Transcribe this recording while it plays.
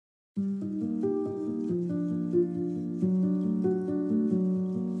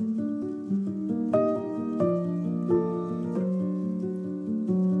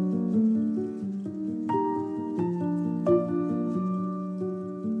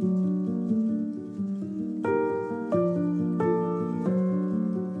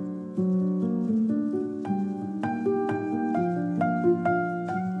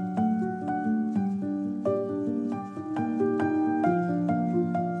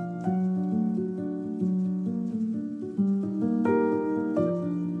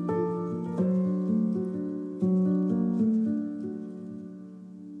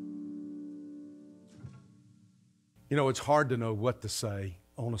You know, it's hard to know what to say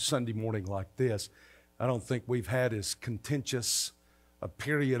on a Sunday morning like this. I don't think we've had as contentious a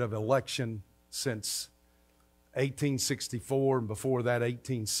period of election since 1864 and before that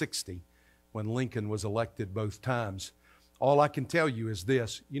 1860 when Lincoln was elected both times. All I can tell you is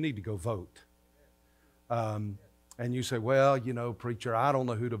this: you need to go vote. And you say, well, you know, preacher, I don't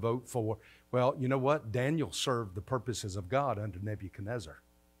know who to vote for. Well, you know what? Daniel served the purposes of God under Nebuchadnezzar.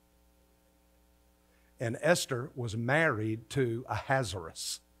 And Esther was married to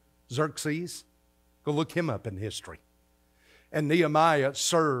Ahasuerus. Xerxes, go look him up in history. And Nehemiah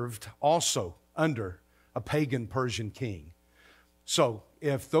served also under a pagan Persian king. So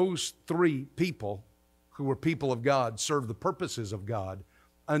if those three people who were people of God served the purposes of God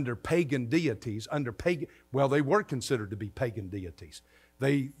under pagan deities, well, they were considered to be pagan deities.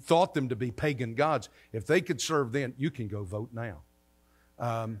 They thought them to be pagan gods. If they could serve then, you can go vote now.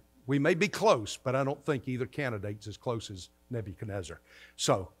 We may be close, but I don't think either candidate's as close as Nebuchadnezzar.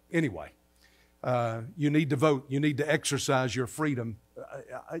 So anyway, you need to vote. You need to exercise your freedom.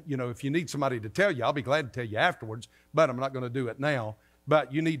 You know, if you need somebody to tell you, I'll be glad to tell you afterwards, but I'm not going to do it now.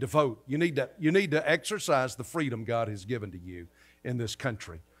 But you need to vote. You need to exercise the freedom God has given to you in this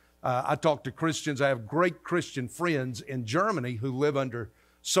country. I talk to Christians. I have great Christian friends in Germany who live under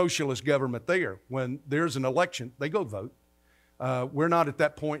socialist government there. When there's an election, they go vote. We're not at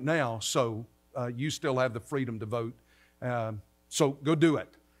that point now, so you still have the freedom to vote. So go do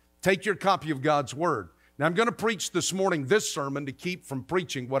it. Take your copy of God's Word. Now, I'm going to preach this morning this sermon to keep from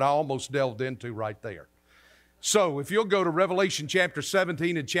preaching what I almost delved into right there. So if you'll go to Revelation chapter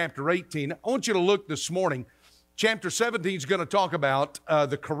 17 and chapter 18, I want you to look this morning. Chapter 17 is going to talk about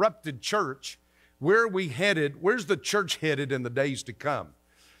the corrupted church. Where are we headed? Where's the church headed in the days to come?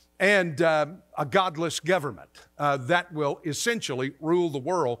 And a godless government that will essentially rule the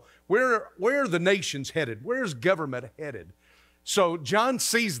world. Where are the nations headed? Where's government headed? So John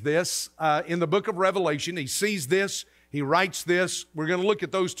sees this in the book of Revelation. He sees this. He writes this. We're going to look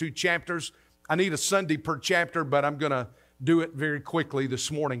at those two chapters. I need a Sunday per chapter, but I'm going to do it very quickly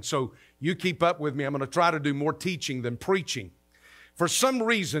this morning. So you keep up with me. I'm going to try to do more teaching than preaching. For some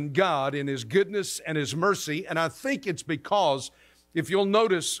reason, God, in His goodness and His mercy, and I think it's because, if you'll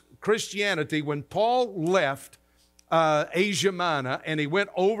notice, Christianity, when Paul left Asia Minor and he went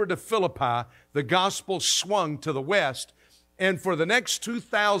over to Philippi, the gospel swung to the west. And for the next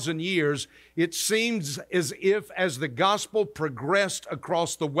 2,000 years, it seems as if as the gospel progressed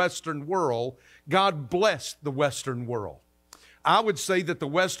across the Western world, God blessed the Western world. I would say that the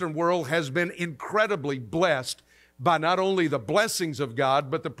Western world has been incredibly blessed by not only the blessings of God,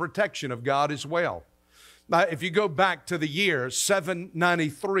 but the protection of God as well. Now, if you go back to the year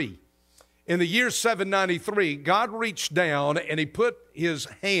 793, in the year 793, God reached down and He put His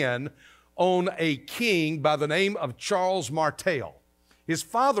hand on a king by the name of Charles Martel. His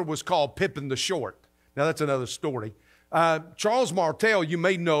father was called Pippin the Short. Now, that's another story. Charles Martel, you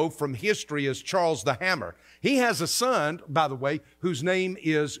may know from history as Charles the Hammer. He has a son, by the way, whose name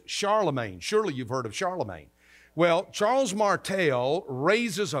is Charlemagne. Surely you've heard of Charlemagne. Well, Charles Martel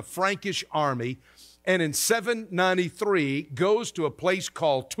raises a Frankish army and in 793 goes to a place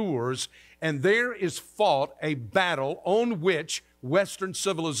called Tours, and there is fought a battle on which Western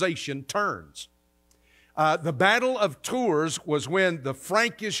civilization turns. The Battle of Tours was when the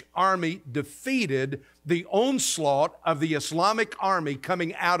Frankish army defeated the onslaught of the Islamic army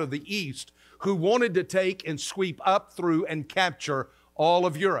coming out of the east, who wanted to take and sweep up through and capture all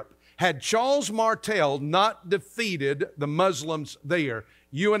of Europe. Had Charles Martel not defeated the Muslims there,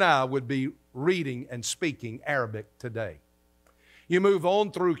 you and I would be reading and speaking Arabic today. You move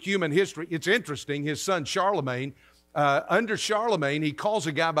on through human history. It's interesting, his son Charlemagne, under Charlemagne, he calls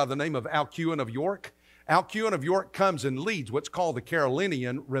a guy by the name of Alcuin of York. Alcuin of York comes and leads what's called the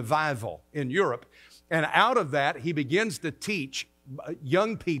Carolinian revival in Europe. And out of that, he begins to teach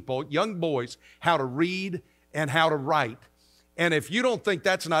young people, young boys, how to read and how to write. And if you don't think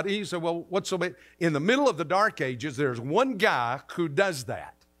that's not easy, you say, well, what's so bad? In the middle of the Dark Ages, there's one guy who does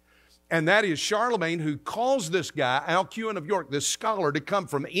that. And that is Charlemagne, who calls this guy, Alcuin of York, this scholar, to come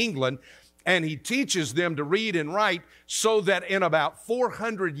from England. And he teaches them to read and write so that in about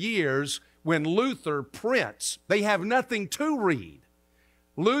 400 years, when Luther prints, they have nothing to read.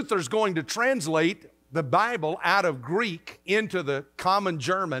 Luther's going to translate the Bible out of Greek into the common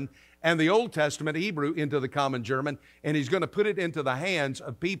German and the Old Testament Hebrew into the common German, and he's going to put it into the hands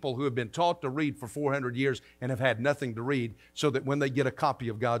of people who have been taught to read for 400 years and have had nothing to read, so that when they get a copy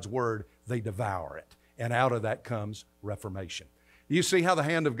of God's Word, they devour it. And out of that comes Reformation. You see how the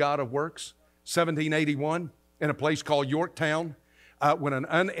hand of God works? 1781, in a place called Yorktown, when an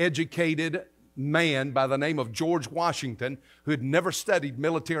uneducated man by the name of George Washington, who had never studied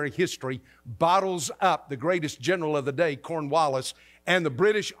military history, bottles up the greatest general of the day, Cornwallis, and the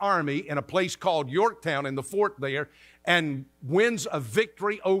British Army in a place called Yorktown in the fort there, and wins a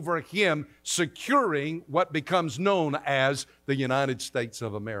victory over him, securing what becomes known as the United States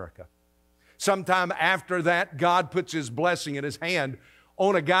of America. Sometime after that, God puts His blessing in His hand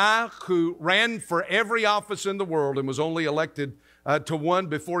on a guy who ran for every office in the world and was only elected to one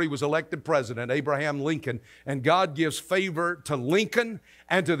before he was elected president, Abraham Lincoln. And God gives favor to Lincoln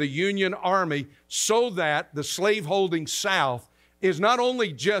and to the Union Army so that the slaveholding South is not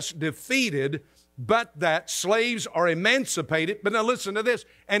only just defeated, but that slaves are emancipated. But now listen to this.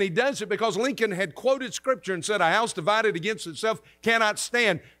 And he does it because Lincoln had quoted Scripture and said, a house divided against itself cannot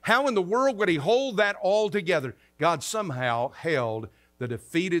stand. How in the world would he hold that all together? God somehow held the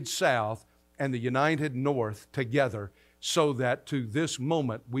defeated South and the united North together so that to this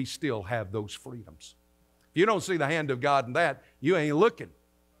moment we still have those freedoms. If you don't see the hand of God in that, you ain't looking.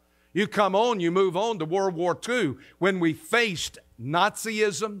 You come on, you move on to World War II when we faced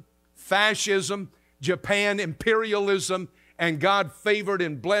Nazism, fascism, Japan imperialism, and God favored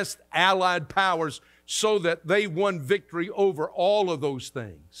and blessed Allied powers so that they won victory over all of those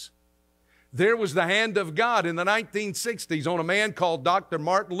things. There was the hand of God in the 1960s on a man called Dr.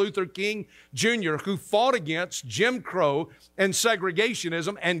 Martin Luther King Jr. who fought against Jim Crow and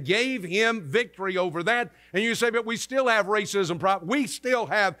segregationism and gave him victory over that. And you say, but we still have racism. We still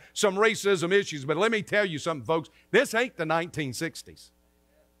have some racism issues. But let me tell you something, folks. This ain't the 1960s.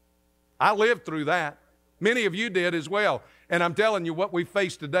 I lived through that. Many of you did as well. And I'm telling you, what we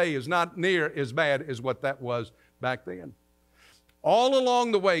face today is not near as bad as what that was back then. All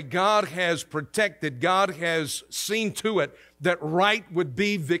along the way, God has protected, God has seen to it that right would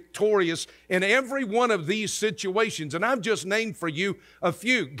be victorious in every one of these situations. And I've just named for you a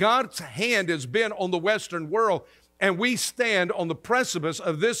few. God's hand has been on the Western world, and we stand on the precipice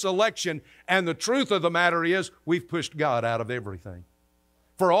of this election. And the truth of the matter is, we've pushed God out of everything.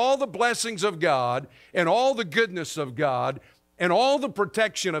 For all the blessings of God and all the goodness of God and all the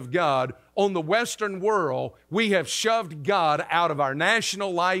protection of God on the Western world, we have shoved God out of our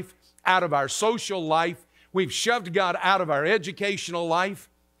national life, out of our social life. We've shoved God out of our educational life.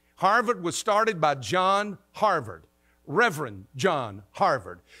 Harvard was started by John Harvard, Reverend John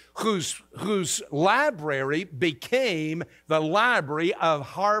Harvard, whose library became the library of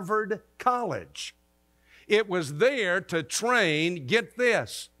Harvard College. It was there to train, get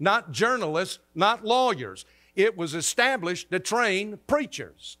this, not journalists, not lawyers. It was established to train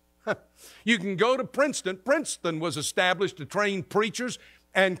preachers. You can go to Princeton. Princeton was established to train preachers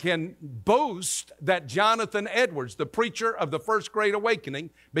and can boast that Jonathan Edwards, the preacher of the First Great Awakening,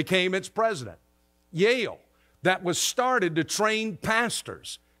 became its president. Yale, that was started to train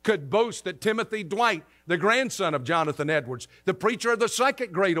pastors, could boast that Timothy Dwight, the grandson of Jonathan Edwards, the preacher of the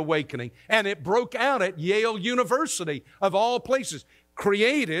Second Great Awakening, and it broke out at Yale University, of all places,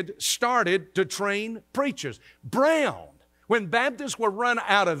 started to train preachers. Brown, when Baptists were run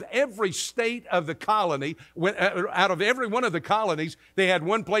out of every state of the colony, out of every one of the colonies, they had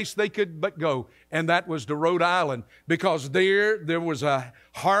one place they could but go, and that was to Rhode Island, because there was a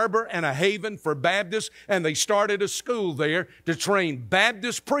harbor and a haven for Baptists, and they started a school there to train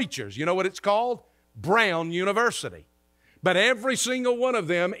Baptist preachers. You know what it's called? Brown University. But every single one of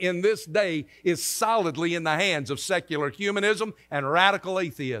them in this day is solidly in the hands of secular humanism and radical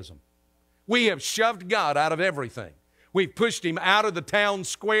atheism. We have shoved God out of everything. We've pushed Him out of the town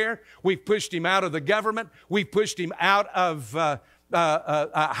square. We've pushed Him out of the government. We've pushed Him out of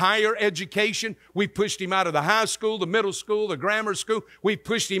higher education. We've pushed Him out of the high school, the middle school, the grammar school. We've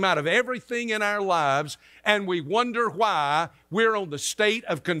pushed Him out of everything in our lives, and we wonder why we're on the state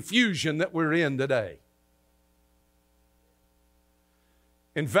of confusion that we're in today.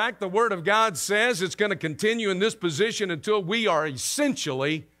 In fact, the Word of God says it's going to continue in this position until we are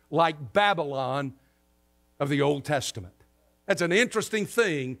essentially like Babylon of the Old Testament. That's an interesting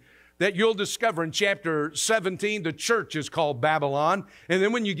thing that you'll discover in chapter 17. The church is called Babylon. And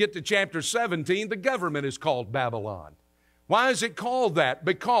then when you get to chapter 17, the government is called Babylon. Why is it called that?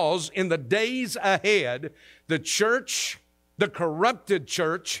 Because in the days ahead, the church, the corrupted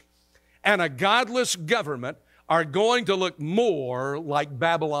church, and a godless government are going to look more like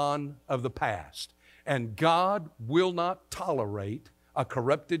Babylon of the past. And God will not tolerate a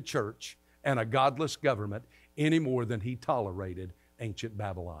corrupted church and a godless government any more than He tolerated ancient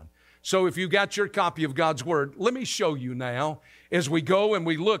Babylon. So if you got your copy of God's Word, let me show you now as we go and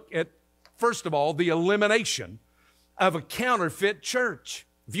we look at, first of all, the elimination of a counterfeit church.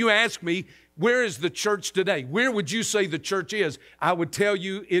 If you ask me, where is the church today? Where would you say the church is? I would tell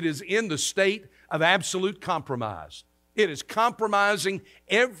you it is in the state of absolute compromise. It is compromising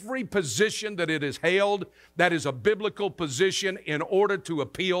every position that it has held that is a biblical position in order to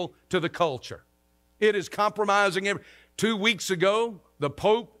appeal to the culture. It is compromising every... 2 weeks ago, the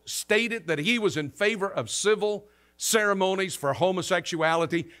Pope stated that he was in favor of civil ceremonies for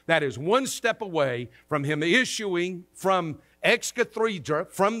homosexuality. That is one step away from him issuing from ex cathedra,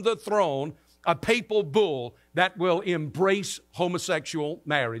 from the throne, a papal bull that will embrace homosexual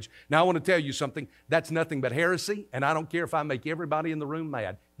marriage. Now, I want to tell you something. That's nothing but heresy, and I don't care if I make everybody in the room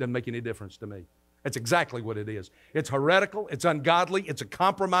mad. It doesn't make any difference to me. That's exactly what it is. It's heretical. It's ungodly. It's a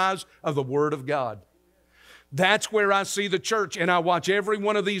compromise of the Word of God. That's where I see the church, and I watch every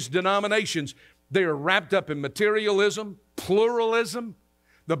one of these denominations. They are wrapped up in materialism, pluralism.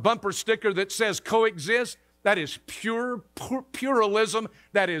 The bumper sticker that says coexist, that is pure pluralism.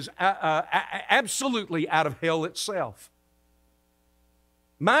 That is absolutely out of hell itself.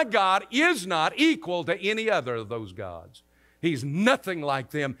 My God is not equal to any other of those gods. He's nothing like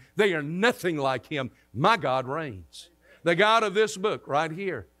them. They are nothing like Him. My God reigns. The God of this book right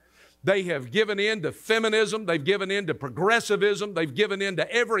here. They have given in to feminism. They've given in to progressivism. They've given in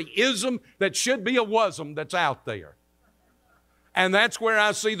to every ism that should be a wasm that's out there. And that's where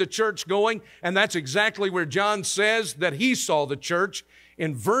I see the church going, and that's exactly where John says that he saw the church.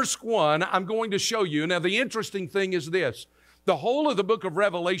 In verse 1, I'm going to show you. Now, the interesting thing is this. The whole of the book of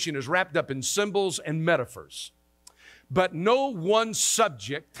Revelation is wrapped up in symbols and metaphors. But no one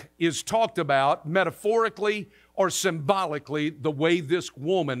subject is talked about metaphorically or symbolically the way this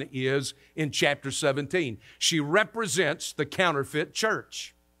woman is in chapter 17. She represents the counterfeit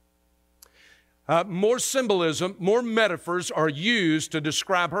church. More symbolism, more metaphors are used to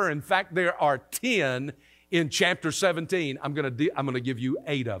describe her. In fact, there are 10 in chapter 17. I'm going to give you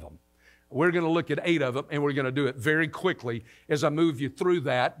 8 of them. We're going to look at 8 of them, and we're going to do it very quickly as I move you through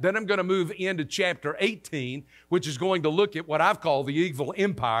that. Then I'm going to move into chapter 18, which is going to look at what I've called the evil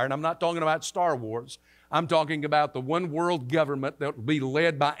empire. And I'm not talking about Star Wars. I'm talking about the one world government that will be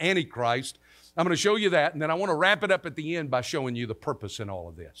led by Antichrist. I'm going to show you that, and then I want to wrap it up at the end by showing you the purpose in all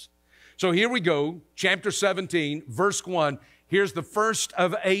of this. So here we go, chapter 17, verse 1. Here's the first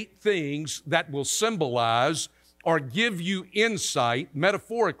of 8 things that will symbolize or give you insight,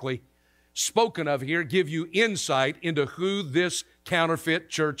 metaphorically spoken of here, give you insight into who this counterfeit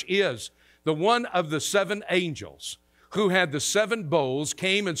church is. The one of the 7 angels who had the 7 bowls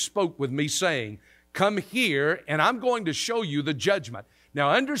came and spoke with me, saying, "Come here, and I'm going to show you the judgment."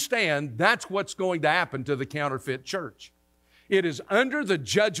 Now understand, that's what's going to happen to the counterfeit church. It is under the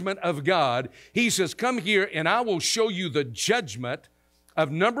judgment of God. He says, "Come here, and I will show you the judgment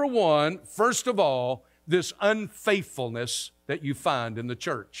of," number 1, first of all, this unfaithfulness that you find in the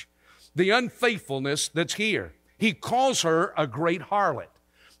church. The unfaithfulness that's here. He calls her a great harlot.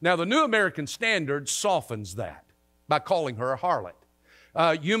 Now, the New American Standard softens that by calling her a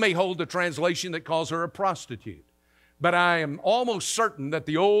harlot. You may hold a translation that calls her a prostitute. But I am almost certain that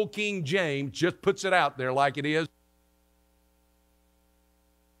the old King James just puts it out there like it is.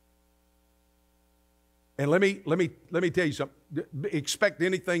 And let me tell you something. Expect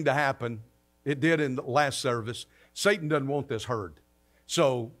anything to happen. It did in the last service. Satan doesn't want this heard.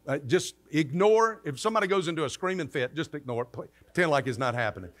 So just ignore. If somebody goes into a screaming fit, just ignore it. Pretend like it's not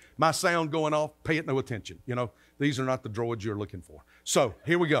happening. My sound going off, pay it no attention. You know, these are not the droids you're looking for. So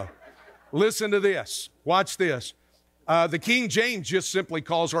here we go. Listen to this. Watch this. The King James just simply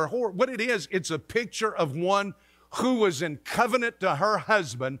calls her a whore. What it is, it's a picture of one who was in covenant to her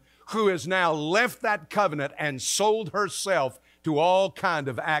husband, who has now left that covenant and sold herself to all kind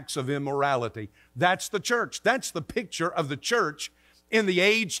of acts of immorality. That's the church. That's the picture of the church in the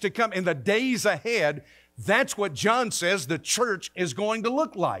age to come, in the days ahead. That's what John says the church is going to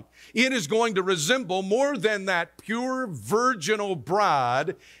look like. It is going to resemble more than that pure virginal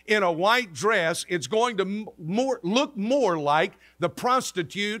bride in a white dress. It's going to look more like the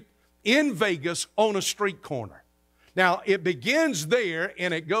prostitute in Vegas on a street corner. Now, it begins there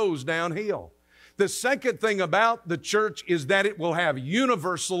and it goes downhill. The second thing about the church is that it will have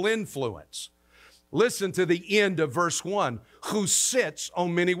universal influence. Listen to the end of verse 1. Who sits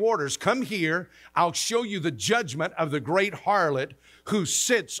on many waters. Come here, I'll show you the judgment of the great harlot who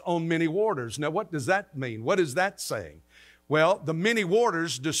sits on many waters. Now, what does that mean? What is that saying? Well, the many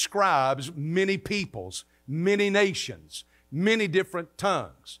waters describes many peoples, many nations, many different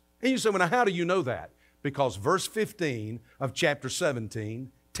tongues. And you say, well, now, how do you know that? Because verse 15 of chapter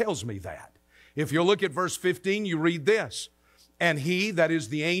 17 tells me that. If you look at verse 15, you read this. And he, that is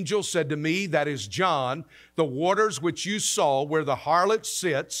the angel, said to me, that is John, the waters which you saw where the harlot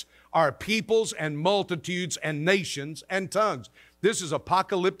sits are peoples and multitudes and nations and tongues. This is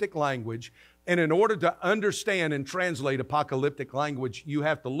apocalyptic language. And in order to understand and translate apocalyptic language, you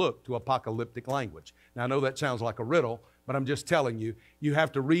have to look to apocalyptic language. Now, I know that sounds like a riddle, but I'm just telling you, you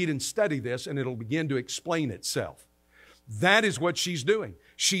have to read and study this, and it'll begin to explain itself. That is what she's doing.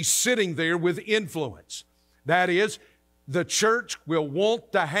 She's sitting there with influence. That is, the church will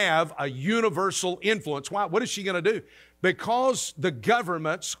want to have a universal influence. Why? What is she going to do? Because the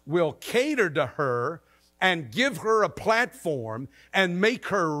governments will cater to her and give her a platform and make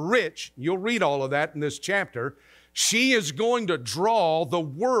her rich. You'll read all of that in this chapter. She is going to draw the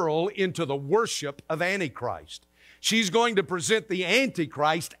world into the worship of Antichrist. She's going to present the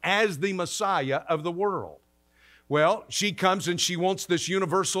Antichrist as the Messiah of the world. Well, she comes and she wants this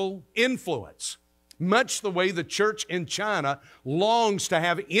universal influence, much the way the church in China longs to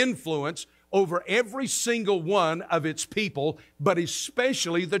have influence over every single one of its people, but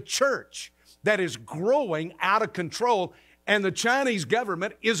especially the church that is growing out of control, and the Chinese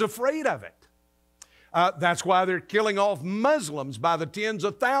government is afraid of it. That's why they're killing off Muslims by the tens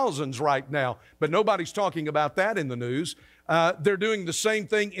of thousands right now. But nobody's talking about that in the news. They're doing the same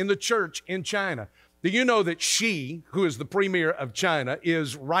thing in the church in China. Do you know that Xi, who is the premier of China,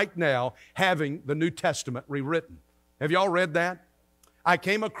 is right now having the New Testament rewritten? Have y'all read that? I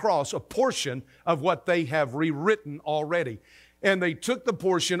came across a portion of what they have rewritten already. And they took the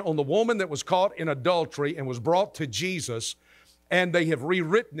portion on the woman that was caught in adultery and was brought to Jesus, and they have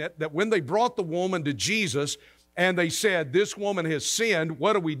rewritten it that when they brought the woman to Jesus and they said, this woman has sinned,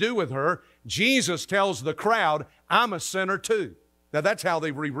 what do we do with her? Jesus tells the crowd, I'm a sinner too. Now that's how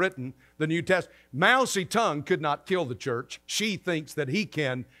they've rewritten the New Testament. Mao Zedong could not kill the church. She thinks that he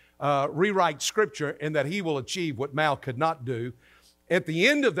can rewrite Scripture and that he will achieve what Mao could not do. At the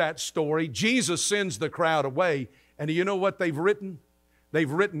end of that story, Jesus sends the crowd away. And do you know what they've written?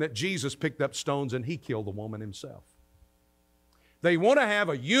 They've written that Jesus picked up stones and he killed the woman himself. They want to have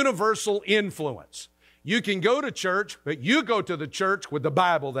a universal influence. You can go to church, but you go to the church with the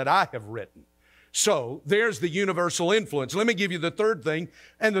Bible that I have written. So there's the universal influence. Let me give you the third thing.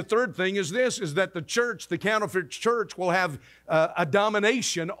 And the third thing is this, is that the church, the counterfeit church, will have a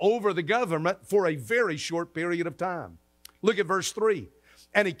domination over the government for a very short period of time. Look at verse 3.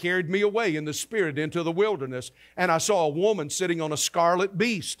 And he carried me away in the spirit into the wilderness, and I saw a woman sitting on a scarlet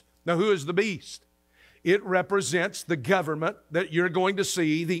beast. Now, who is the beast? It represents the government that you're going to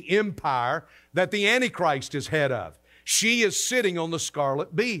see, the empire that the Antichrist is head of. She is sitting on the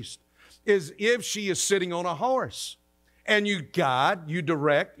scarlet beast, as if she is sitting on a horse. And you guide, you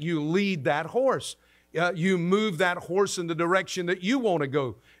direct, you lead that horse. You move that horse in the direction that you want to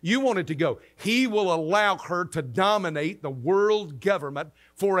go. You want it to go. He will allow her to dominate the world government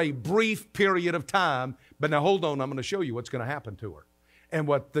for a brief period of time. But now hold on, I'm going to show you what's going to happen to her and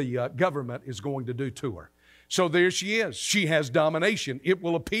what the government is going to do to her. So there she is. She has domination. It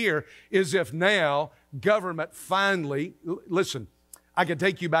will appear as if now government finally, listen, I can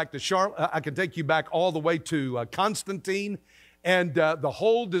take you back to Charlotte. I can take you back all the way to Constantine. And the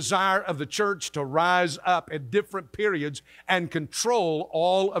whole desire of the church to rise up at different periods and control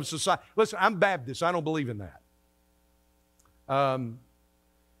all of society. Listen, I'm Baptist. I don't believe in that.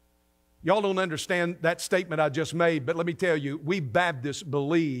 Y'all don't understand that statement I just made, but let me tell you, we Baptists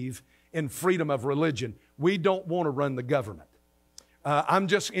believe in freedom of religion. We don't want to run the government. I'm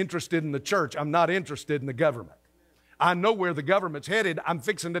just interested in the church. I'm not interested in the government. I know where the government's headed. I'm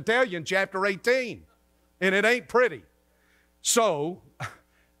fixing to tell you in chapter 18, and it ain't pretty. So,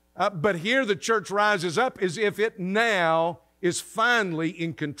 but here the church rises up as if it now is finally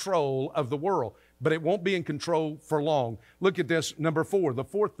in control of the world. But it won't be in control for long. Look at this, number 4. The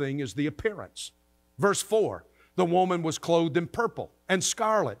fourth thing is the appearance. Verse 4, the woman was clothed in purple and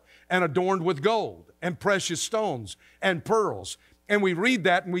scarlet and adorned with gold and precious stones and pearls. And we read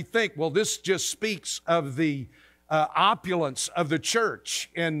that and we think, well, this just speaks of the opulence of the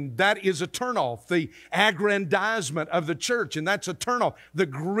church, and that is a turnoff. The aggrandizement of the church, and that's a turnoff. The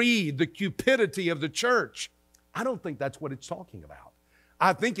greed, the cupidity of the church. I don't think that's what it's talking about.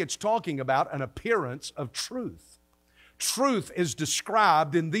 I think it's talking about an appearance of truth. Truth is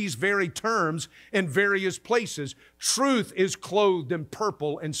described in these very terms in various places. Truth is clothed in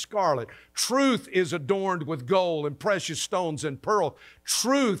purple and scarlet. Truth is adorned with gold and precious stones and pearl.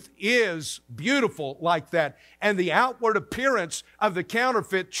 Truth is beautiful like that. And the outward appearance of the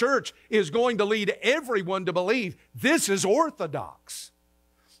counterfeit church is going to lead everyone to believe this is orthodox.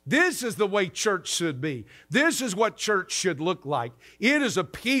 This is the way church should be. This is what church should look like. It is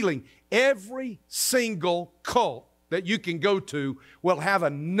appealing. Every single cult that you can go to will have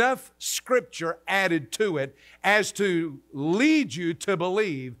enough scripture added to it as to lead you to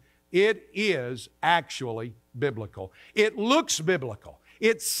believe it is actually biblical. It looks biblical.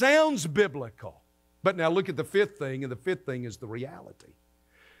 It sounds biblical. But now look at the fifth thing, and the fifth thing is the reality.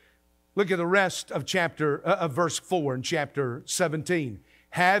 Look at the rest of verse 4 in chapter 17.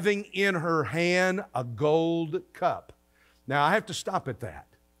 Having in her hand a gold cup. Now I have to stop at that,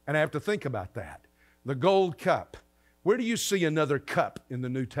 and I have to think about that. The gold cup. Where do you see another cup in the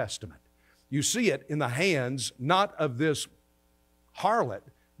New Testament? You see it in the hands, not of this harlot,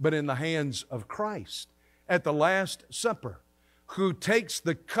 but in the hands of Christ at the Last Supper, who takes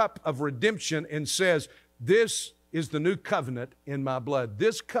the cup of redemption and says, this is the new covenant in my blood.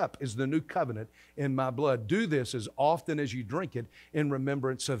 This cup is the new covenant in my blood. Do this as often as you drink it in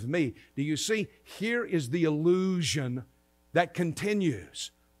remembrance of me. Do you see? Here is the illusion that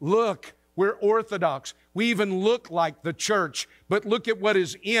continues. Look, we're Orthodox. We even look like the church, but look at what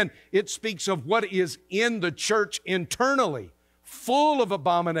is in. It speaks of what is in the church internally, full of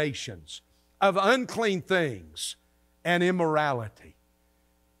abominations, of unclean things, and immorality.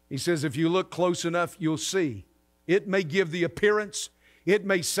 He says, if you look close enough, you'll see. It may give the appearance, it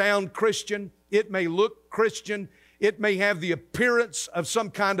may sound Christian, it may look Christian, it may have the appearance of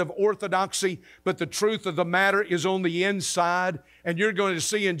some kind of orthodoxy, but the truth of the matter is on the inside. And you're going to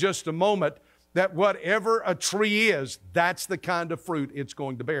see in just a moment that whatever a tree is, that's the kind of fruit it's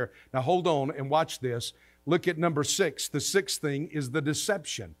going to bear. Now hold on and watch this. Look at number 6. The sixth thing is the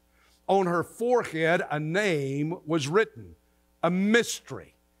deception. On her forehead a name was written, a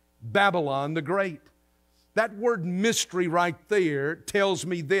mystery, Babylon the Great. That word mystery right there tells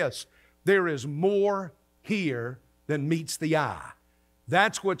me this. There is more here than meets the eye.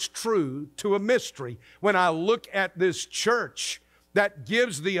 That's what's true to a mystery. When I look at this church that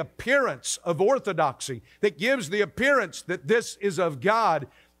gives the appearance of orthodoxy, that gives the appearance that this is of God,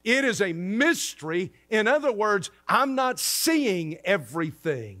 it is a mystery. In other words, I'm not seeing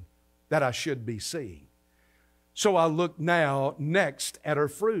everything that I should be seeing. So I look now next at her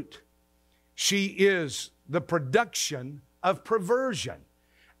fruit. She is the production of perversion.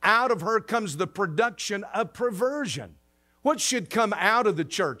 Out of her comes the production of perversion. What should come out of the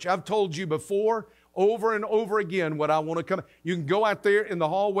church? I've told you before, over and over again, what I want to come. You can go out there in the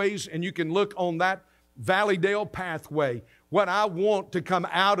hallways and you can look on that Valleydale pathway. What I want to come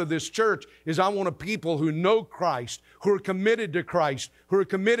out of this church is I want a people who know Christ, who are committed to Christ, who are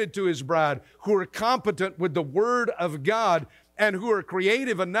committed to His bride, who are competent with the Word of God, and who are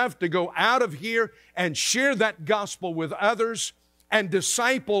creative enough to go out of here and share that gospel with others and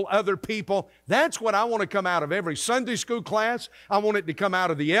disciple other people. That's what I want to come out of every Sunday school class. I want it to come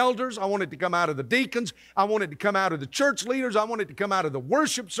out of the elders. I want it to come out of the deacons. I want it to come out of the church leaders. I want it to come out of the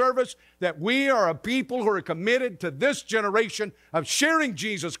worship service, that we are a people who are committed to this generation of sharing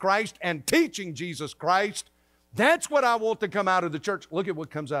Jesus Christ and teaching Jesus Christ. That's what I want to come out of the church. Look at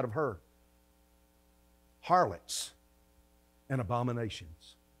what comes out of her. Harlots and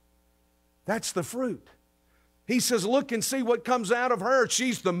abominations. That's the fruit. He says, look and see what comes out of her.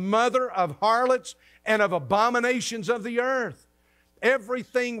 She's the mother of harlots and of abominations of the earth.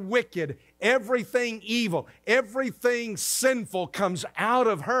 Everything wicked, everything evil, everything sinful comes out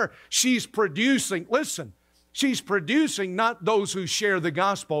of her. She's producing, listen, she's producing not those who share the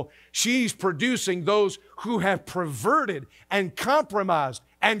gospel. She's producing those who have perverted and compromised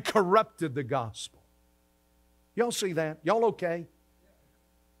and corrupted the gospel. Y'all see that? Y'all okay?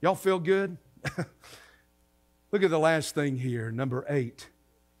 Y'all feel good? Look at the last thing here, number 8.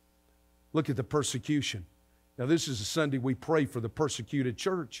 Look at the persecution. Now this is a Sunday we pray for the persecuted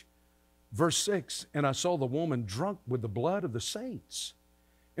church. Verse 6, and I saw the woman drunk with the blood of the saints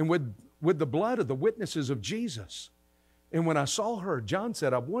and with the blood of the witnesses of Jesus. And when I saw her, John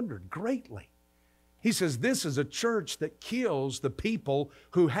said, I wondered greatly. He says, this is a church that kills the people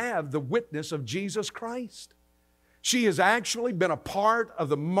who have the witness of Jesus Christ. She has actually been a part of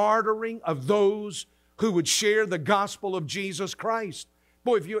the martyring of those who would share the gospel of Jesus Christ.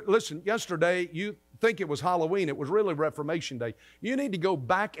 Boy, if you listen, yesterday you think it was Halloween, it was really Reformation Day. You need to go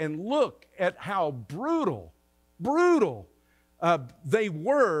back and look at how brutal they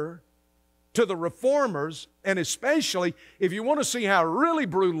were to the reformers, and especially if you want to see how really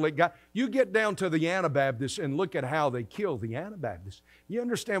brutal it got, you get down to the Anabaptists and look at how they killed the Anabaptists. You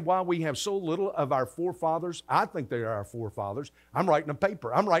understand why we have so little of our forefathers? I think they are our forefathers. I'm writing a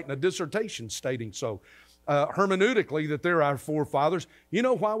paper. I'm writing a dissertation stating so. Hermeneutically, that they're our forefathers. You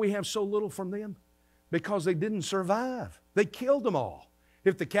know why we have so little from them? Because they didn't survive. They killed them all.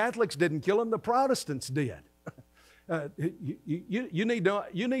 If the Catholics didn't kill them, the Protestants did. You need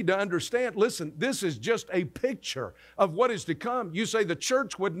to understand, listen, this is just a picture of what is to come. You say the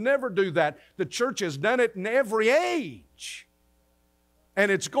church would never do that. The church has done it in every age. And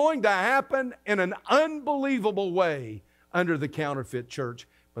it's going to happen in an unbelievable way under the counterfeit church.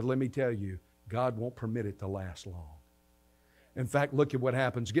 But let me tell you, God won't permit it to last long. In fact, look at what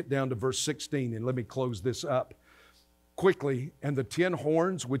happens. Get down to verse 16 and let me close this up quickly. And the 10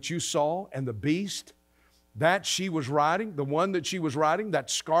 horns which you saw, and the beast that she was riding, the one that she was riding, that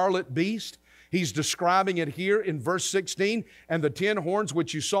scarlet beast, he's describing it here in verse 16. And the 10 horns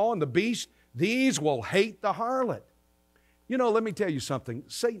which you saw, and the beast, these will hate the harlot. You know, let me tell you something.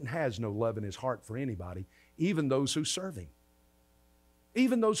 Satan has no love in his heart for anybody, even those who serve him.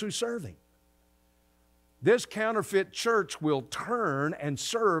 Even those who serve him. This counterfeit church will turn and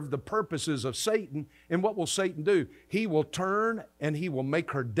serve the purposes of Satan. And what will Satan do? He will turn and he will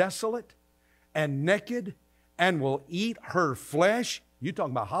make her desolate and naked and will eat her flesh. You're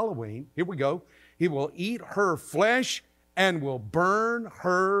talking about Halloween. Here we go. He will eat her flesh and will burn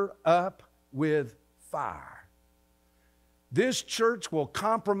her up with fire. This church will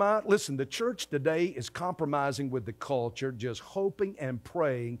compromise. Listen, the church today is compromising with the culture, just hoping and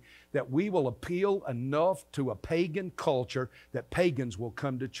praying that we will appeal enough to a pagan culture that pagans will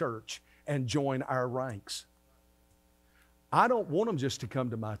come to church and join our ranks. I don't want them just to come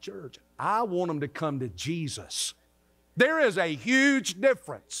to my church. I want them to come to Jesus. There is a huge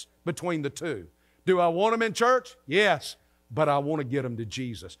difference between the two. Do I want them in church? Yes. But I want to get them to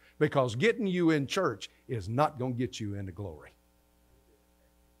Jesus, because getting you in church is not going to get you into glory.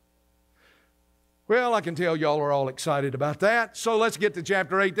 Well, I can tell y'all are all excited about that. So let's get to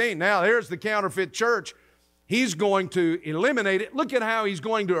chapter 18. Now, here's the counterfeit church. He's going to eliminate it. Look at how he's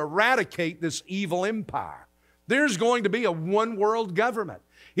going to eradicate this evil empire. There's going to be a one-world government.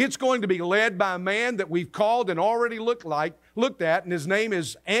 It's going to be led by a man that we've called and already looked at, and his name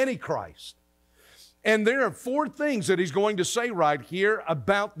is Antichrist. And there are 4 things that he's going to say right here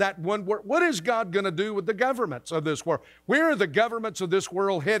about that one word. What is God going to do with the governments of this world? Where are the governments of this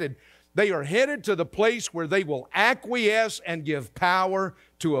world headed? They are headed to the place where they will acquiesce and give power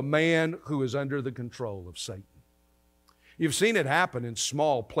to a man who is under the control of Satan. You've seen it happen in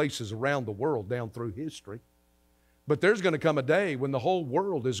small places around the world down through history. But there's going to come a day when the whole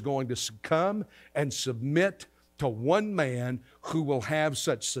world is going to succumb and submit to one man who will have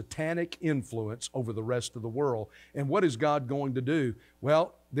such satanic influence over the rest of the world. And what is God going to do?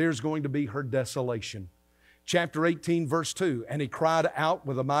 Well, there's going to be her desolation. Chapter 18, verse 2, and he cried out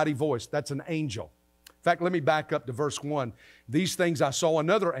with a mighty voice. That's an angel. In fact, let me back up to verse 1. These things I saw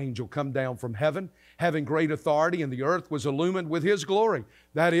another angel come down from heaven, having great authority, and the earth was illumined with his glory.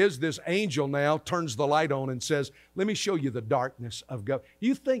 That is, this angel now turns the light on and says, let me show you the darkness of government.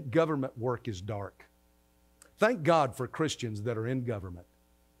 You think government work is dark? Thank God for Christians that are in government.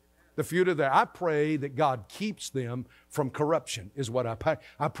 The few that are there, I pray that God keeps them from corruption, is what I pray.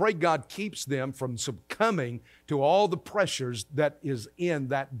 I pray God keeps them from succumbing to all the pressures that is in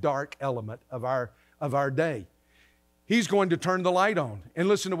that dark element of our day. He's going to turn the light on. And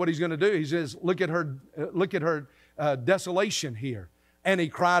listen to what he's going to do. He says, look at her desolation here. And he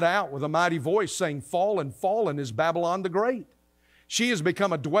cried out with a mighty voice, saying, fallen, fallen is Babylon the Great. She has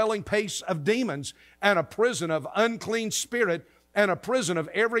become a dwelling place of demons and a prison of unclean spirit and a prison of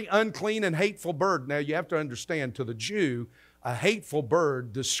every unclean and hateful bird. Now, you have to understand, to the Jew, a hateful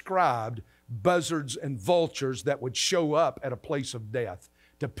bird described buzzards and vultures that would show up at a place of death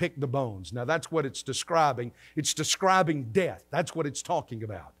to pick the bones. Now, that's what it's describing. It's describing death. That's what it's talking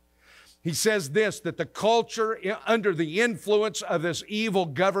about. He says this, that the culture under the influence of this evil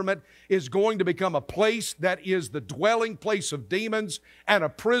government is going to become a place that is the dwelling place of demons and a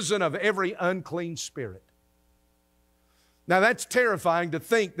prison of every unclean spirit. Now, that's terrifying to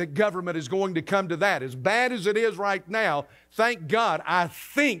think that government is going to come to that. As bad as it is right now, thank God, I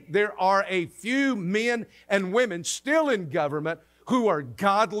think there are a few men and women still in government who are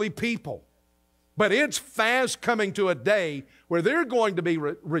godly people. But it's fast coming to a day where they're going to be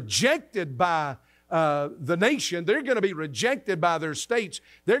rejected by the nation. They're going to be rejected by their states.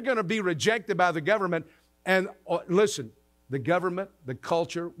 They're going to be rejected by the government. And listen, the government, the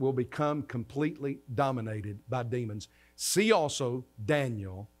culture will become completely dominated by demons. See also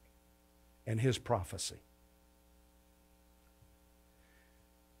Daniel and his prophecy.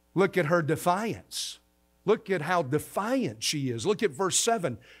 Look at her defiance. Look at how defiant she is. Look at verse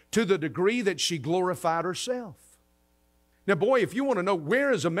 7. To the degree that she glorified herself. Now, boy, if you want to know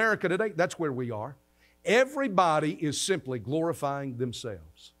where is America today, that's where we are. Everybody is simply glorifying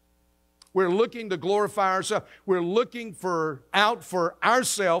themselves. We're looking to glorify ourselves. We're looking out for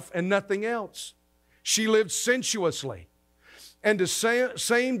ourselves and nothing else. She lived sensuously. And to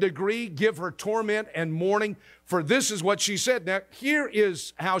same degree give her torment and mourning, for this is what she said. Now, here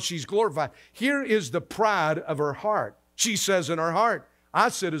is how she's glorified. Here is the pride of her heart. She says in her heart, I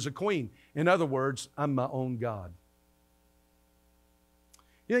sit as a queen. In other words, I'm my own God.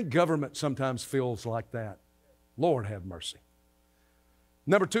 You think government sometimes feels like that? Lord have mercy.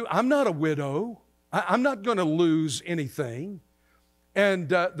 Number two, I'm not a widow. I'm not going to lose anything. And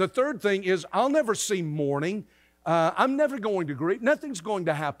the third thing is I'll never see mourning. I'm never going to grieve. Nothing's going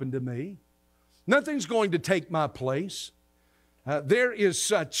to happen to me. Nothing's going to take my place. There is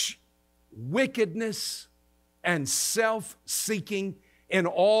such wickedness and self-seeking in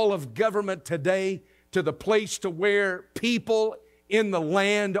all of government today to the place to where people in the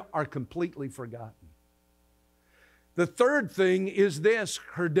land are completely forgotten. The third thing is this,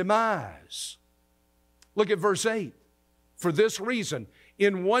 her demise. Look at verse 8. For this reason,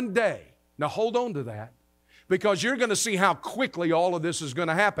 in one day, now hold on to that, because you're going to see how quickly all of this is going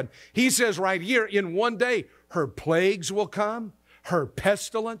to happen. He says right here, in one day, her plagues will come, her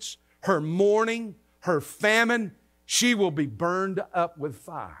pestilence, her mourning, her famine, she will be burned up with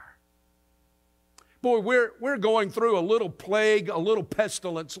fire. Boy, we're going through a little plague, a little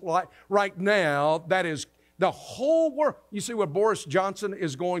pestilence right now that is the whole world. You see what Boris Johnson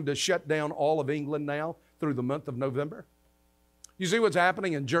is going to shut down all of England now through the month of November? You see what's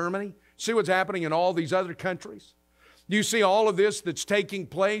happening in Germany? See what's happening in all these other countries? You see all of this that's taking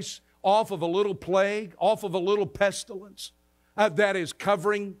place off of a little plague, off of a little pestilence that is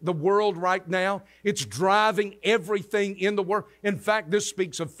covering the world right now. It's driving everything in the world. In fact, this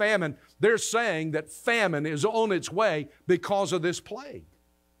speaks of famine. They're saying that famine is on its way because of this plague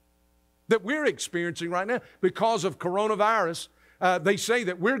that we're experiencing right now. Because of coronavirus, they say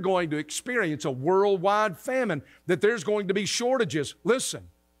that we're going to experience a worldwide famine, that there's going to be shortages. Listen,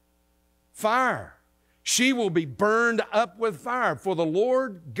 fire. She will be burned up with fire, for the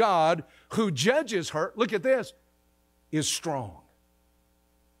Lord God who judges her, look at this, is strong.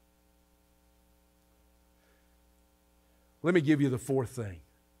 Let me give you the fourth thing.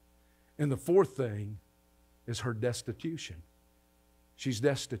 And the fourth thing is her destitution. She's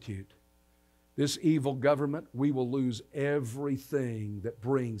destitute. This evil government, we will lose everything that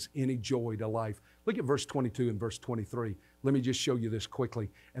brings any joy to life. Look at verse 22 and verse 23. Let me just show you this quickly.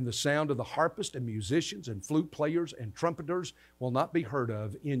 And the sound of the harpist and musicians and flute players and trumpeters will not be heard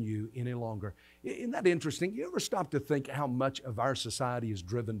of in you any longer. Isn't that interesting? You ever stop to think how much of our society is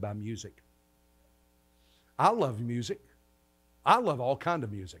driven by music? I love music. I love all kinds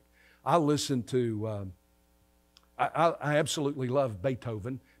of music. I listen to, I absolutely love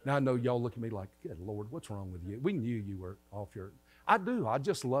Beethoven. Now I know y'all look at me like, good Lord, what's wrong with you? We knew you were off your, I do. I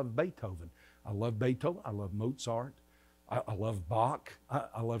just love Beethoven. I love Beethoven. I love Mozart. I love Bach.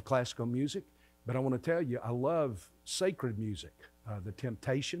 I love classical music. But I want to tell you, I love sacred music. The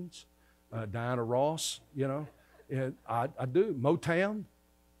Temptations, Diana Ross, you know. I do. Motown,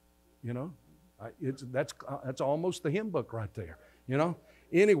 you know. That's almost the hymn book right there, you know.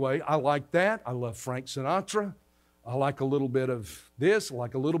 Anyway, I like that. I love Frank Sinatra. I like a little bit of this, I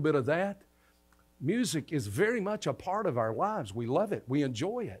like a little bit of that. Music is very much a part of our lives. We love it. We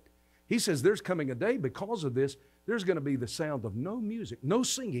enjoy it. He says there's coming a day because of this, there's going to be the sound of no music, no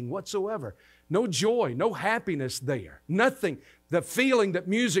singing whatsoever, no joy, no happiness there, nothing. The feeling that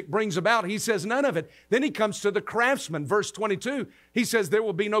music brings about, he says none of it. Then he comes to the craftsman, verse 22. He says there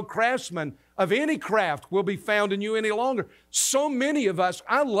will be no craftsman of any craft will be found in you any longer. So many of us,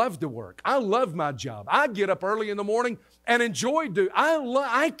 I love to work. I love my job. I get up early in the morning and enjoy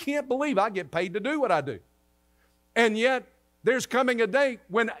I can't believe I get paid to do what I do. And yet, there's coming a day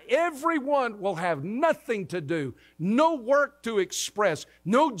when everyone will have nothing to do, no work to express,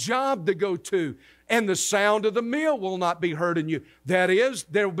 no job to go to, and the sound of the mill will not be heard in you. That is,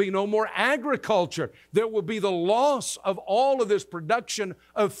 there will be no more agriculture. There will be the loss of all of this production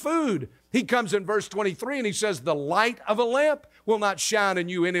of food. He comes in verse 23 and he says, the light of a lamp will not shine in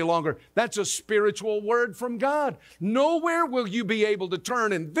you any longer. That's a spiritual word from God. Nowhere will you be able to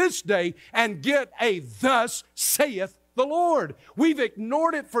turn in this day and get a thus saith the Lord. We've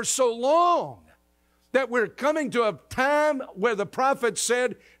ignored it for so long that we're coming to a time where the prophet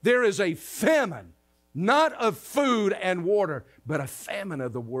said there is a famine, not of food and water, but a famine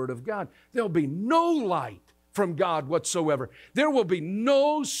of the Word of God. There'll be no light from God whatsoever. There will be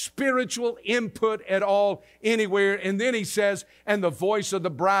no spiritual input at all anywhere. And then he says, and the voice of the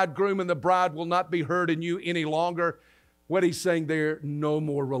bridegroom and the bride will not be heard in you any longer. What he's saying there, no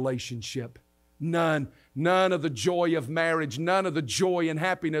more relationship. None of the joy of marriage, none of the joy and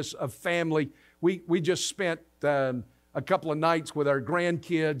happiness of family. We just spent a couple of nights with our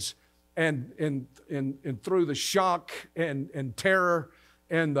grandkids and through the shock and terror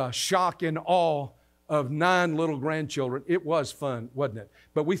and the shock and awe of 9 little grandchildren. It was fun, wasn't it?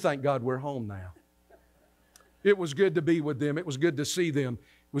 But we thank God we're home now. It was good to be with them. It was good to see them.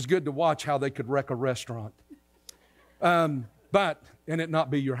 It was good to watch how they could wreck a restaurant. But, and it not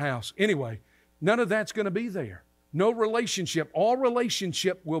be your house. Anyway, none of that's going to be there. No relationship. All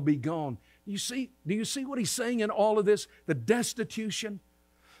relationship will be gone. Do you see what he's saying in all of this? The destitution,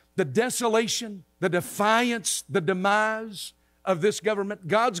 the desolation, the defiance, the demise of this government.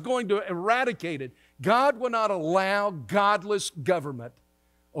 God's going to eradicate it. God will not allow godless government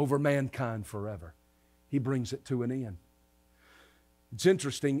over mankind forever. He brings it to an end. It's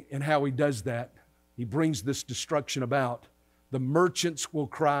interesting in how he does that. He brings this destruction about. The merchants will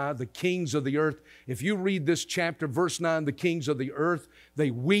cry, the kings of the earth. If you read this chapter, verse 9, the kings of the earth,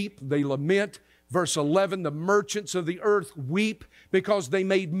 they weep, they lament. Verse 11, the merchants of the earth weep because they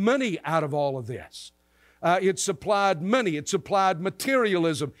made money out of all of this. It supplied money, it supplied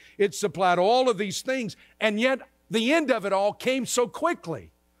materialism, it supplied all of these things, and yet the end of it all came so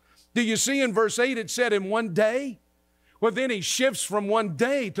quickly. Do you see in verse 8 it said in one day? Well, then he shifts from one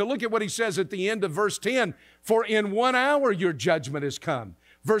day to look at what he says at the end of verse 10. For in 1 hour your judgment has come.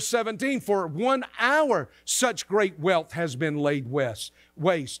 Verse 17, for 1 hour such great wealth has been laid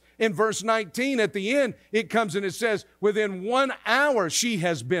waste. In verse 19 at the end, it comes and it says, within 1 hour she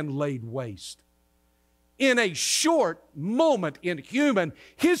has been laid waste. In a short moment in human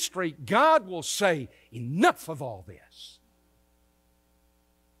history, God will say, enough of all this.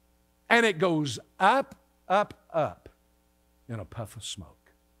 And it goes up, up, up in a puff of smoke.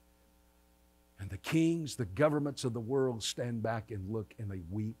 And the kings, the governments of the world stand back and look and they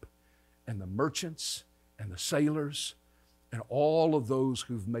weep. And the merchants and the sailors and all of those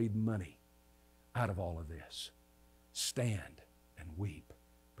who've made money out of all of this stand and weep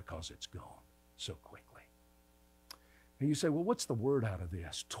because it's gone so quickly. And you say, well, what's the word out of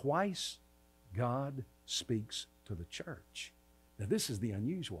this? Twice God speaks to the church. Now, this is the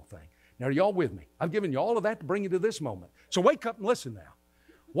unusual thing. Now, are y'all with me? I've given you all of that to bring you to this moment. So wake up and listen now.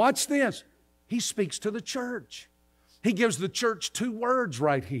 Watch this. He speaks to the church. He gives the church two words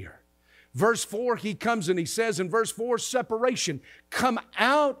right here. Verse 4, he comes and he says in verse 4, separation. Come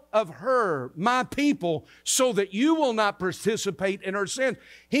out of her, my people, so that you will not participate in her sin.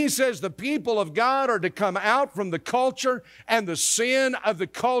 He says the people of God are to come out from the culture and the sin of the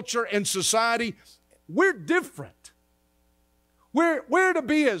culture and society. We're different. We're to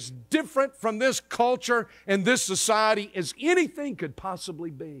be as different from this culture and this society as anything could possibly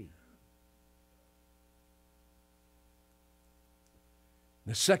be.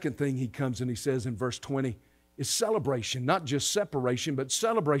 The second thing he comes and he says in verse 20 is celebration, not just separation, but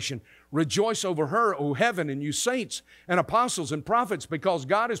celebration. Rejoice over her, O heaven, and you saints and apostles and prophets, because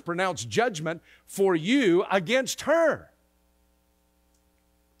God has pronounced judgment for you against her.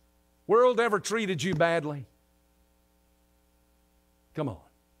 World ever treated you badly? Come on.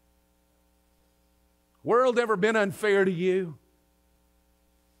 World ever been unfair to you?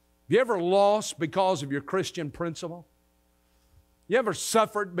 Have you ever lost because of your Christian principle? You ever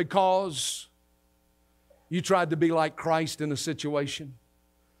suffered because you tried to be like Christ in a situation?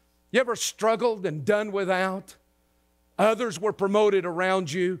 You ever struggled and done without? Others were promoted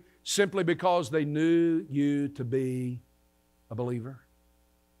around you simply because they knew you to be a believer?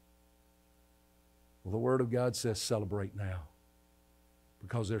 Well, the Word of God says celebrate now,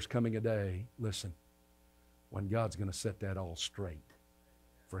 because there's coming a day, listen, when God's going to set that all straight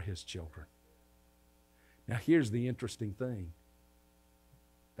for His children. Now, here's the interesting thing.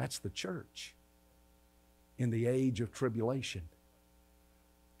 That's the church in the age of tribulation.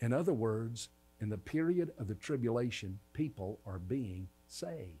 In other words, in the period of the tribulation, people are being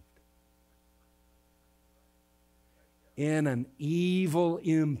saved. In an evil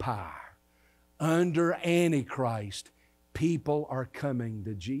empire under Antichrist, people are coming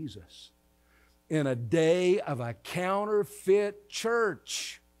to Jesus. In a day of a counterfeit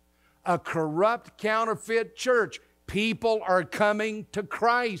church, a corrupt counterfeit church, people are coming to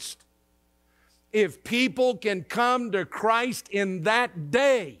Christ. If people can come to Christ in that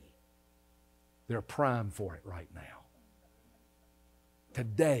day, they're primed for it right now.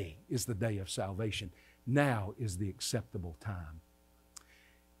 Today is the day of salvation. Now is the acceptable time.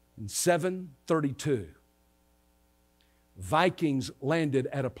 In 732, Vikings landed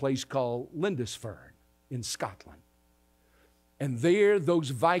at a place called Lindisfarne in Scotland. And there, those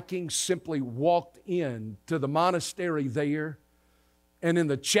Vikings simply walked in to the monastery there, and in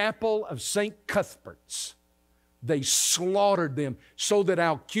the chapel of St. Cuthbert's, they slaughtered them, so that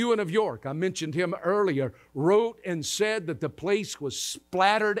Alcuin of York, I mentioned him earlier, wrote and said that the place was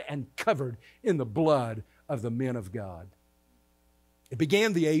splattered and covered in the blood of the men of God. It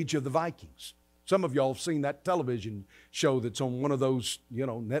began the age of the Vikings. Some of y'all have seen that television show that's on one of those,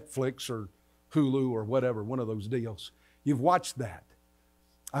 Netflix or Hulu or whatever, one of those deals. You've watched that.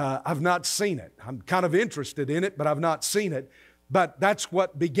 I've not seen it. I'm kind of interested in it, but I've not seen it. But that's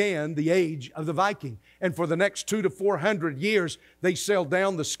what began the age of the Viking. And for the next 200 to 400 years, they sailed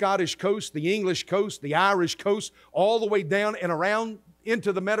down the Scottish coast, the English coast, the Irish coast, all the way down and around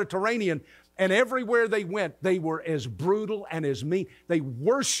into the Mediterranean. And everywhere they went, they were as brutal and as mean. They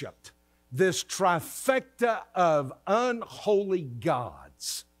worshiped this trifecta of unholy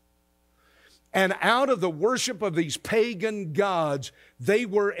gods. And out of the worship of these pagan gods, they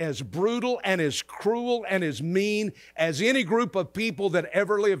were as brutal and as cruel and as mean as any group of people that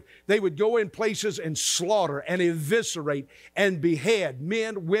ever lived. They would go in places and slaughter and eviscerate and behead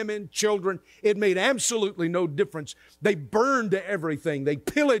men, women, children. It made absolutely no difference. They burned everything. They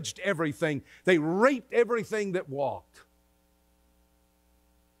pillaged everything. They raped everything that walked.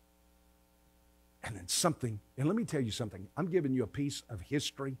 And then something, and let me tell you something. I'm giving you a piece of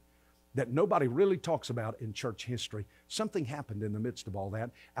history that nobody really talks about in church history. Something happened in the midst of all that.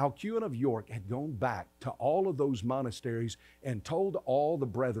 Alcuin of York had gone back to all of those monasteries and told all the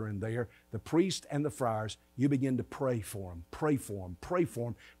brethren there, the priests and the friars, you begin to pray for them, pray for them, pray for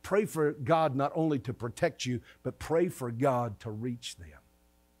them. Pray for God not only to protect you, but pray for God to reach them.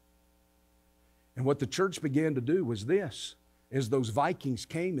 And what the church began to do was this. As those Vikings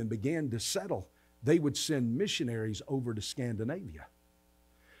came and began to settle, they would send missionaries over to Scandinavia.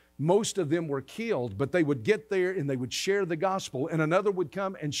 Most of them were killed, but they would get there and they would share the gospel, and another would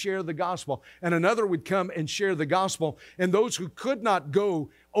come and share the gospel, and another would come and share the gospel. And those who could not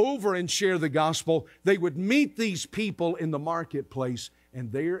go over and share the gospel, they would meet these people in the marketplace,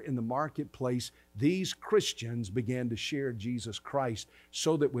 and there in the marketplace, these Christians began to share Jesus Christ,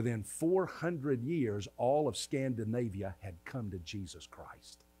 so that within 400 years, all of Scandinavia had come to Jesus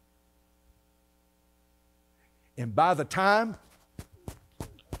Christ. And by the time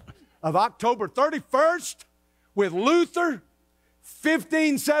of October 31st, with Luther,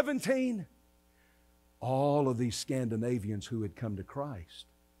 1517, all of these Scandinavians who had come to Christ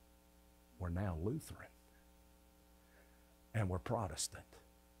were now Lutheran and were Protestant.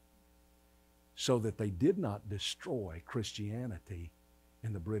 So that they did not destroy Christianity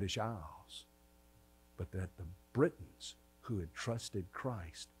in the British Isles, but that the Britons who had trusted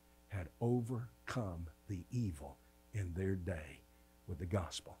Christ had overcome the evil in their day with the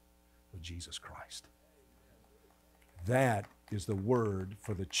gospel of Jesus Christ. That is the word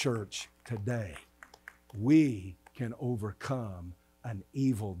for the church today. We can overcome an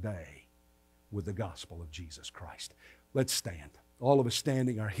evil day with the gospel of Jesus Christ. Let's stand. All of us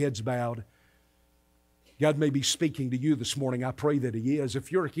standing, our heads bowed. God may be speaking to you this morning. I pray that He is.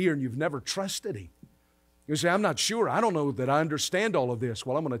 If you're here and you've never trusted Him, you say, I'm not sure. I don't know that I understand all of this.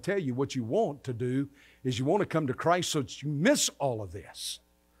 Well, I'm going to tell you what you want to do is you want to come to Christ so that you miss all of this.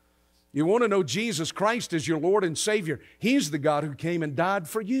 You want to know Jesus Christ as your Lord and Savior. He's the God who came and died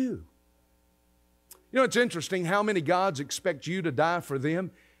for you. You know, it's interesting how many gods expect you to die for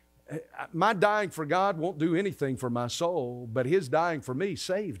them. My dying for God won't do anything for my soul, but His dying for me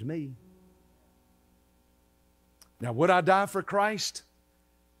saved me. Now, would I die for Christ?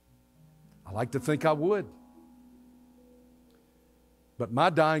 I like to think I would. But my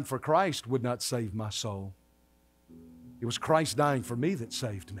dying for Christ would not save my soul. It was Christ dying for me that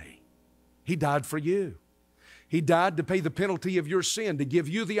saved me. He died for you. He died to pay the penalty of your sin, to give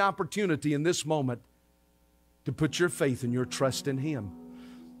you the opportunity in this moment to put your faith and your trust in Him.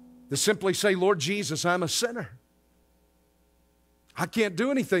 To simply say, Lord Jesus, I'm a sinner. I can't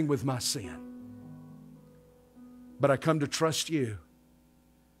do anything with my sin. But I come to trust You.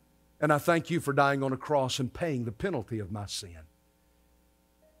 And I thank You for dying on a cross and paying the penalty of my sin.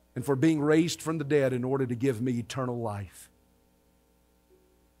 And for being raised from the dead in order to give me eternal life.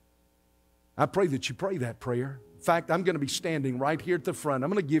 I pray that you pray that prayer. In fact, I'm going to be standing right here at the front. I'm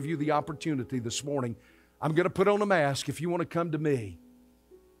going to give you the opportunity this morning. I'm going to put on a mask if you want to come to me.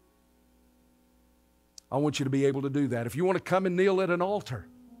 I want you to be able to do that. If you want to come and kneel at an altar,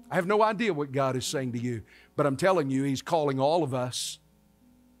 I have no idea what God is saying to you, but I'm telling you, He's calling all of us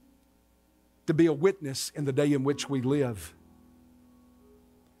to be a witness in the day in which we live.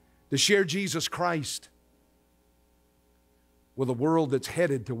 To share Jesus Christ with a world that's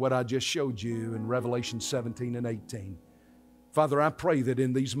headed to what I just showed you in Revelation 17 and 18. Father, I pray that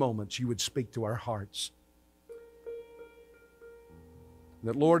in these moments You would speak to our hearts.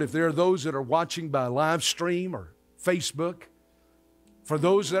 That, Lord, if there are those that are watching by live stream or Facebook, for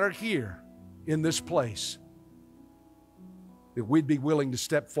those that are here in this place, that we'd be willing to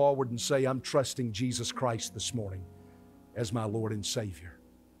step forward and say, I'm trusting Jesus Christ this morning as my Lord and Savior.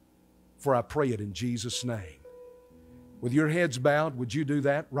 For I pray it in Jesus' name. With your heads bowed, would you do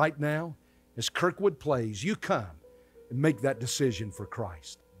that right now? As Kirkwood plays, you come and make that decision for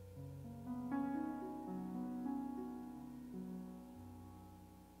Christ.